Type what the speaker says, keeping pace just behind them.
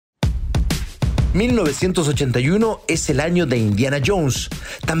1981 es el año de Indiana Jones,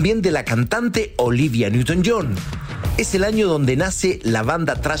 también de la cantante Olivia Newton-John. Es el año donde nace la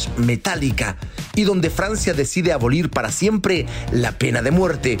banda thrash Metallica y donde Francia decide abolir para siempre la pena de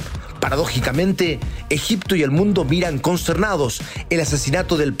muerte. Paradójicamente, Egipto y el mundo miran consternados el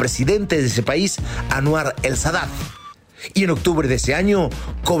asesinato del presidente de ese país, Anwar el-Sadat. Y en octubre de ese año,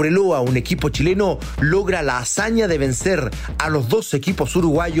 Cobreloa, un equipo chileno, logra la hazaña de vencer a los dos equipos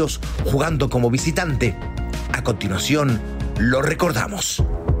uruguayos jugando como visitante. A continuación, lo recordamos.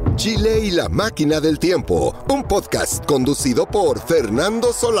 Chile y la máquina del tiempo, un podcast conducido por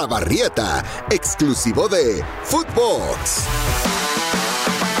Fernando Solabarrieta, exclusivo de Footbox.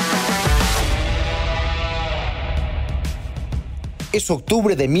 Es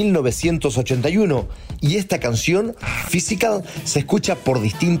octubre de 1981 y esta canción, Physical, se escucha por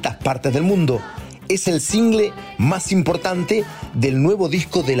distintas partes del mundo. Es el single más importante del nuevo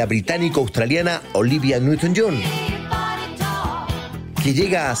disco de la británico-australiana Olivia Newton-John, que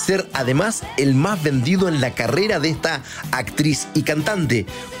llega a ser además el más vendido en la carrera de esta actriz y cantante,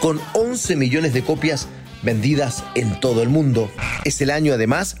 con 11 millones de copias vendidas en todo el mundo. Es el año,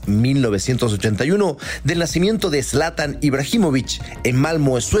 además, 1981, del nacimiento de Zlatan Ibrahimovic en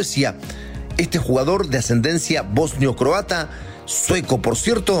Malmö, Suecia. Este jugador de ascendencia bosnio-croata, sueco por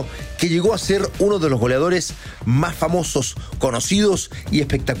cierto, que llegó a ser uno de los goleadores más famosos, conocidos y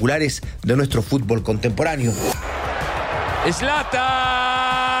espectaculares de nuestro fútbol contemporáneo. ¡Zlatan!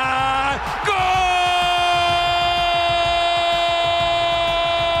 ¡Gol!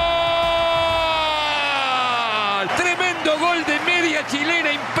 Tremendo gol de media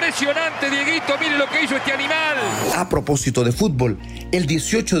chilena, impresionante, Dieguito, mire lo que hizo este animal. A propósito de fútbol, el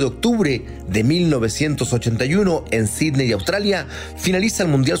 18 de octubre de 1981 en Sídney, Australia, finaliza el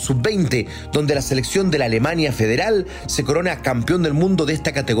Mundial Sub-20, donde la selección de la Alemania Federal se corona campeón del mundo de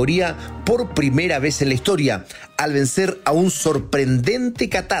esta categoría por primera vez en la historia, al vencer a un sorprendente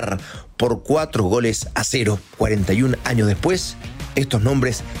Qatar por 4-0. 41 años después, estos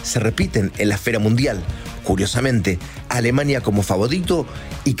nombres se repiten en la esfera mundial. Curiosamente, Alemania como favorito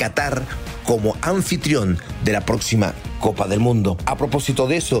y Qatar como anfitrión de la próxima Copa del Mundo. A propósito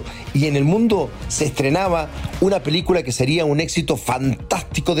de eso, y en el mundo se estrenaba una película que sería un éxito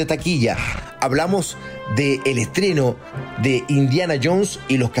fantástico de taquilla. Hablamos del estreno de Indiana Jones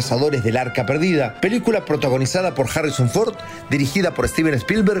y los Cazadores del Arca Perdida, película protagonizada por Harrison Ford, dirigida por Steven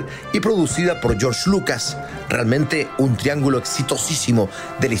Spielberg y producida por George Lucas. Realmente un triángulo exitosísimo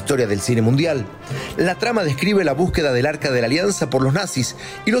de la historia del cine mundial. La trama describe la búsqueda del Arca de la Alianza por los nazis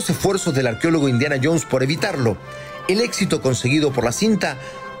y los esfuerzos del arqueólogo Indiana Jones por evitarlo. El éxito conseguido por la cinta,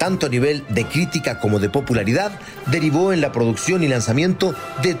 tanto a nivel de crítica como de popularidad, derivó en la producción y lanzamiento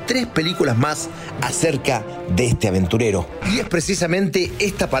de 3 películas más acerca de este aventurero. Y es precisamente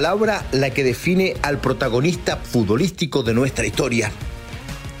esta palabra la que define al protagonista futbolístico de nuestra historia,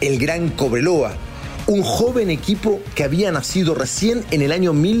 el Gran Cobreloa, un joven equipo que había nacido recién en el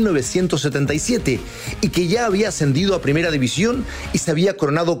año 1977 y que ya había ascendido a Primera División y se había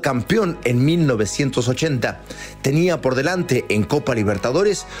coronado campeón en 1980. Tenía por delante en Copa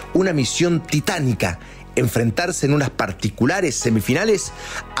Libertadores una misión titánica: enfrentarse en unas particulares semifinales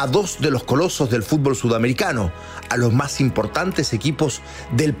a 2 de los colosos del fútbol sudamericano, a los más importantes equipos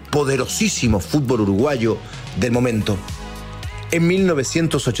del poderosísimo fútbol uruguayo del momento. En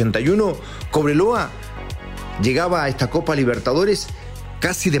 1981, Cobreloa llegaba a esta Copa Libertadores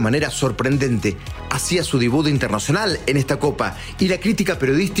casi de manera sorprendente. Hacía su debut internacional en esta Copa y la crítica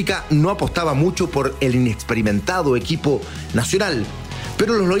periodística no apostaba mucho por el inexperimentado equipo nacional.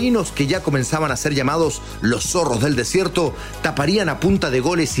 Pero los loínos, que ya comenzaban a ser llamados los Zorros del desierto, taparían a punta de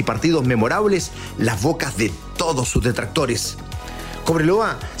goles y partidos memorables las bocas de todos sus detractores.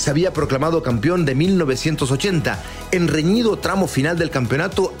 Cobreloa se había proclamado campeón de 1980 en reñido tramo final del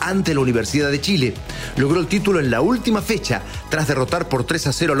campeonato ante la Universidad de Chile. Logró el título en la última fecha tras derrotar por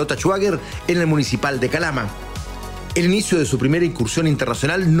 3-0 a Lota Schwager en el Municipal de Calama. El inicio de su primera incursión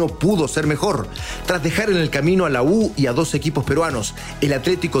internacional no pudo ser mejor. Tras dejar en el camino a la U y a 2 equipos peruanos, el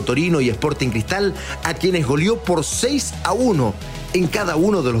Atlético Torino y Sporting Cristal, a quienes goleó por 6-1 en cada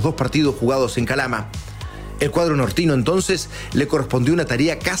uno de los 2 partidos jugados en Calama. El cuadro nortino entonces le correspondió una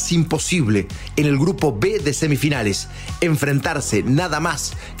tarea casi imposible en el grupo B de semifinales: enfrentarse nada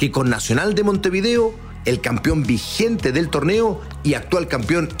más que con Nacional de Montevideo, el campeón vigente del torneo y actual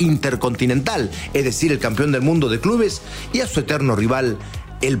campeón intercontinental, es decir, el campeón del mundo de clubes, y a su eterno rival,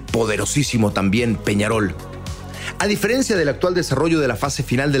 el poderosísimo también Peñarol. A diferencia del actual desarrollo de la fase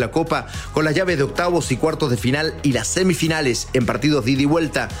final de la Copa, con las llaves de octavos y cuartos de final y las semifinales en partidos de ida y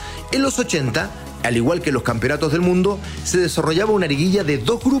vuelta, en los 80 Al igual que los campeonatos del mundo, se desarrollaba una liguilla de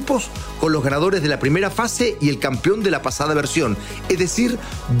 2 grupos con los ganadores de la primera fase y el campeón de la pasada versión, es decir,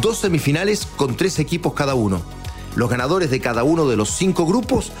 2 semifinales con 3 equipos cada uno. Los ganadores de cada uno de los 5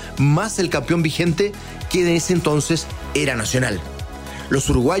 grupos, más el campeón vigente, que en ese entonces era Nacional. Los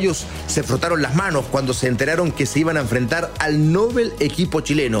uruguayos se frotaron las manos cuando se enteraron que se iban a enfrentar al Nobel equipo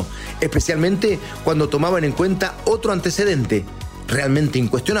chileno, especialmente cuando tomaban en cuenta otro antecedente, realmente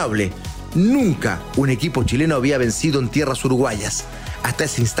incuestionable. Nunca un equipo chileno había vencido en tierras uruguayas. Hasta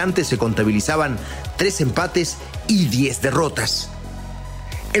ese instante se contabilizaban 3 empates y 10 derrotas.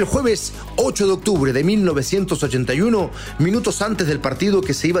 El jueves 8 de octubre de 1981, minutos antes del partido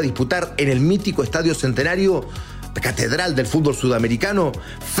que se iba a disputar en el mítico Estadio Centenario, catedral del fútbol sudamericano,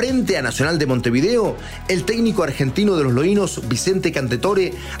 frente a Nacional de Montevideo, el técnico argentino de los Loínos, Vicente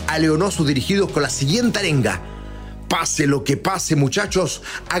Cantatore, aleonó a sus dirigidos con la siguiente arenga: pase lo que pase, muchachos,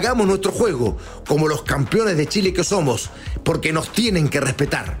 hagamos nuestro juego, como los campeones de Chile que somos, porque nos tienen que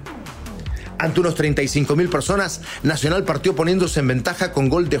respetar. Ante unos 35.000 personas, Nacional partió poniéndose en ventaja con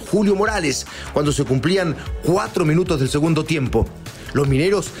gol de Julio Morales, cuando se cumplían 4 minutos del segundo tiempo. Los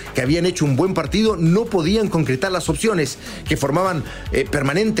mineros, que habían hecho un buen partido, no podían concretar las opciones que formaban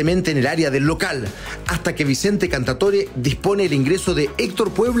permanentemente en el área del local, hasta que Vicente Cantatore dispone el ingreso de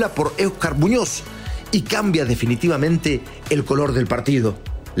Héctor Puebla por Óscar Muñoz y cambia definitivamente el color del partido.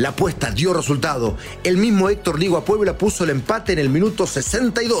 La apuesta dio resultado. El mismo Héctor Ligua Puebla puso el empate en el minuto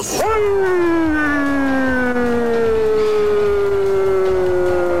 62.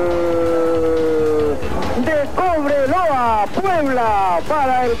 De Cobreloa, Puebla,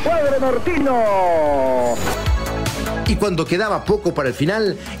 para el cuadro nortino. Y cuando quedaba poco para el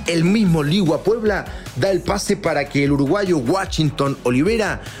final, el mismo Ligua Puebla da el pase para que el uruguayo Washington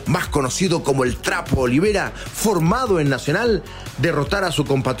Olivera, más conocido como el Trapo Olivera, formado en Nacional, derrotara a su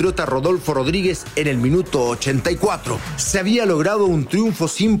compatriota Rodolfo Rodríguez en el minuto 84. Se había logrado un triunfo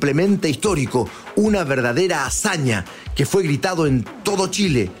simplemente histórico, una verdadera hazaña que fue gritado en todo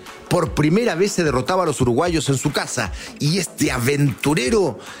Chile. Por primera vez se derrotaba a los uruguayos en su casa, y este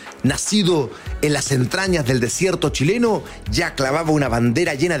aventurero, nacido en las entrañas del desierto chileno, ya clavaba una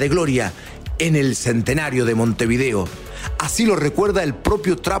bandera llena de gloria en el centenario de Montevideo. Así lo recuerda el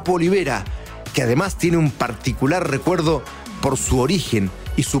propio Trapo Olivera, que además tiene un particular recuerdo por su origen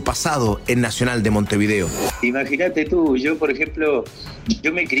y su pasado en Nacional de Montevideo. Imagínate tú, yo por ejemplo,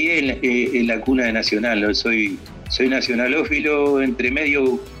 yo me crié en la cuna de Nacional, ¿no? Soy nacionalófilo entre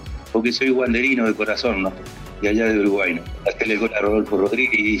medio, porque soy guanderino de corazón, ¿no? De allá de Uruguay, ¿no? Hacerle el gol a Rodolfo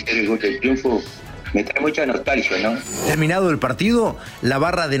Rodríguez y hacer el gol del triunfo me trae mucha nostalgia, ¿no? Terminado el partido, la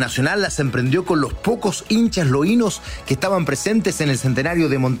barra de Nacional las emprendió con los pocos hinchas loínos que estaban presentes en el centenario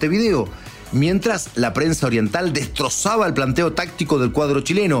de Montevideo, mientras la prensa oriental destrozaba el planteo táctico del cuadro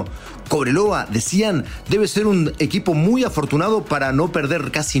chileno. Cobreloa, decían, debe ser un equipo muy afortunado para no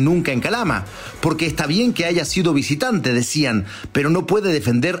perder casi nunca en Calama, porque está bien que haya sido visitante, decían, pero no puede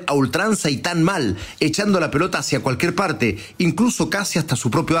defender a ultranza y tan mal, echando la pelota hacia cualquier parte, incluso casi hasta su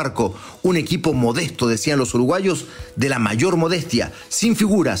propio arco. Un equipo modesto, decían los uruguayos, de la mayor modestia, sin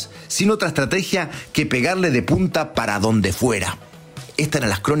figuras, sin otra estrategia que pegarle de punta para donde fuera. Estas eran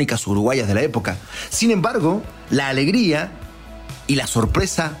las crónicas uruguayas de la época. Sin embargo, la alegría y la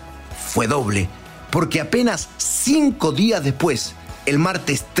sorpresa fue doble, porque apenas 5 días después, el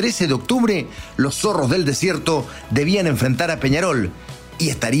martes 13 de octubre, los Zorros del Desierto debían enfrentar a Peñarol y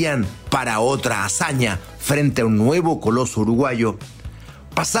estarían para otra hazaña frente a un nuevo coloso uruguayo.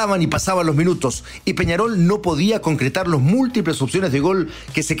 Pasaban y pasaban los minutos y Peñarol no podía concretar las múltiples opciones de gol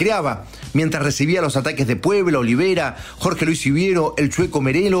que se creaba, mientras recibía los ataques de Puebla, Olivera, Jorge Luis Siviero, el Chueco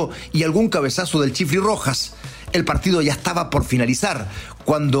Merelo y algún cabezazo del Chifli Rojas. El partido ya estaba por finalizar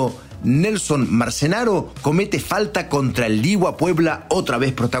cuando Nelson Marcenaro comete falta contra el Ligua Puebla, otra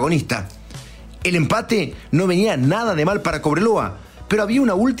vez protagonista. El empate no venía nada de mal para Cobreloa, pero había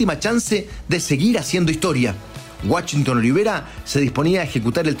una última chance de seguir haciendo historia. Washington Olivera se disponía a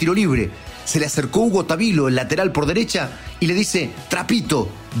ejecutar el tiro libre. Se le acercó Hugo Tavilo, el lateral por derecha, y le dice: Trapito,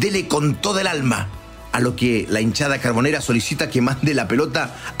 dele con toda el alma. A lo que la hinchada carbonera solicita que mande la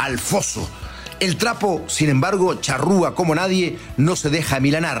pelota al foso. El Trapo, sin embargo, charrúa como nadie, no se deja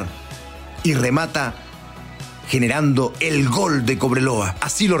amilanar y remata generando el gol de Cobreloa.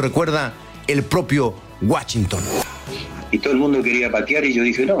 Así lo recuerda el propio Washington. Y todo el mundo quería patear y yo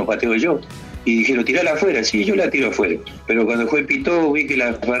dije, no, pateo yo. Y dijeron, tirala afuera. Sí, yo la tiro afuera. Pero cuando fue Pitó, vi que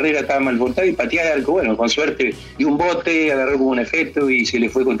la barrera estaba mal voltada y pateé al arco. Bueno, con suerte, dio un bote, agarró como un efecto y se le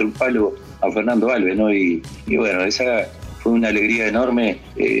fue contra un palo a Fernando Alves, ¿no? Y bueno, esa fue una alegría enorme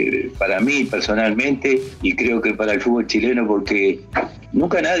para mí personalmente y creo que para el fútbol chileno, porque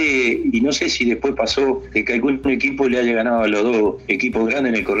nunca nadie, y no sé si después pasó, que algún equipo le haya ganado a los dos equipos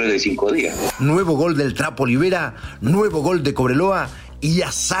grandes en el correr de 5 días. Nuevo gol del Trapo Olivera, nuevo gol de Cobreloa y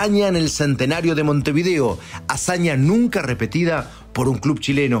hazaña en el centenario de Montevideo, hazaña nunca repetida por un club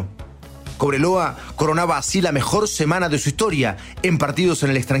chileno. Cobreloa coronaba así la mejor semana de su historia en partidos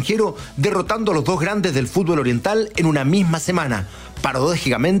en el extranjero, derrotando a los dos grandes del fútbol oriental en una misma semana.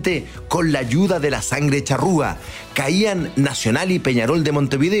 Paradójicamente, con la ayuda de la sangre charrúa, caían Nacional y Peñarol de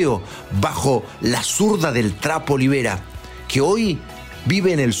Montevideo bajo la zurda del Trapo Olivera, que hoy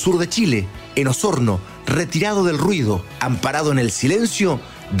vive en el sur de Chile, en Osorno, retirado del ruido, amparado en el silencio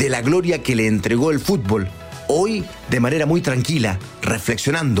de la gloria que le entregó el fútbol. Hoy, de manera muy tranquila,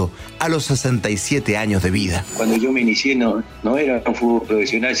 reflexionando a los 67 años de vida. Cuando yo me inicié no era un fútbol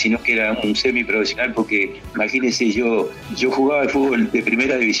profesional, sino que era un semiprofesional, porque imagínense, yo jugaba al fútbol de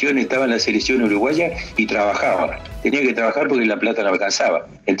primera división, estaba en la selección uruguaya y trabajaba. Tenía que trabajar porque la plata no alcanzaba.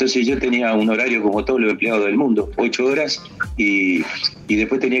 Entonces yo tenía un horario como todos los empleados del mundo, 8 horas, y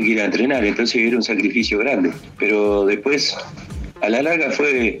después tenía que ir a entrenar. Entonces era un sacrificio grande. Pero después, a la larga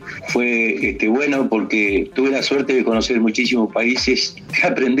fue bueno, porque tuve la suerte de conocer muchísimos países, de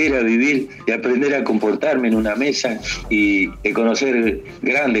aprender a vivir, de aprender a comportarme en una mesa y de conocer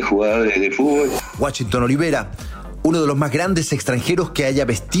grandes jugadores de fútbol. Washington Olivera, uno de los más grandes extranjeros que haya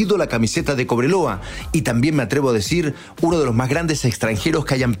vestido la camiseta de Cobreloa, y también me atrevo a decir, uno de los más grandes extranjeros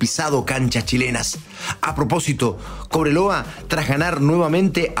que hayan pisado canchas chilenas. A propósito, Cobreloa, tras ganar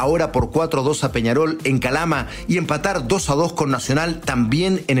nuevamente ahora por 4-2 a Peñarol en Calama y empatar 2-2 con Nacional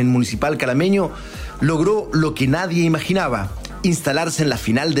también en el Municipal Calameño, logró lo que nadie imaginaba: instalarse en la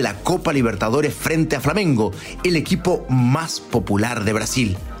final de la Copa Libertadores frente a Flamengo, el equipo más popular de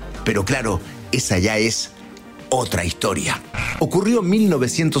Brasil. Pero claro, esa ya es otra historia. Ocurrió en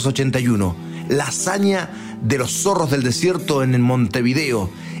 1981, la hazaña de los Zorros del Desierto en Montevideo.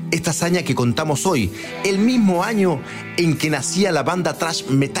 Esta hazaña que contamos hoy, el mismo año en que nacía la banda thrash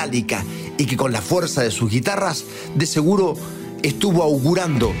Metallica y que con la fuerza de sus guitarras de seguro estuvo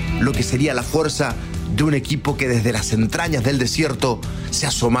augurando lo que sería la fuerza de un equipo que desde las entrañas del desierto se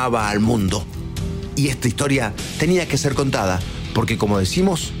asomaba al mundo. Y esta historia tenía que ser contada, porque como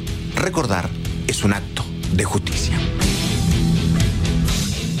decimos, recordar es un acto de justicia.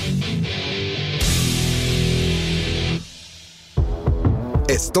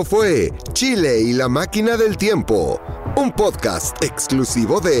 Esto fue Chile y la máquina del tiempo, un podcast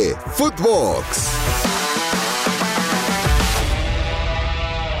exclusivo de Footbox.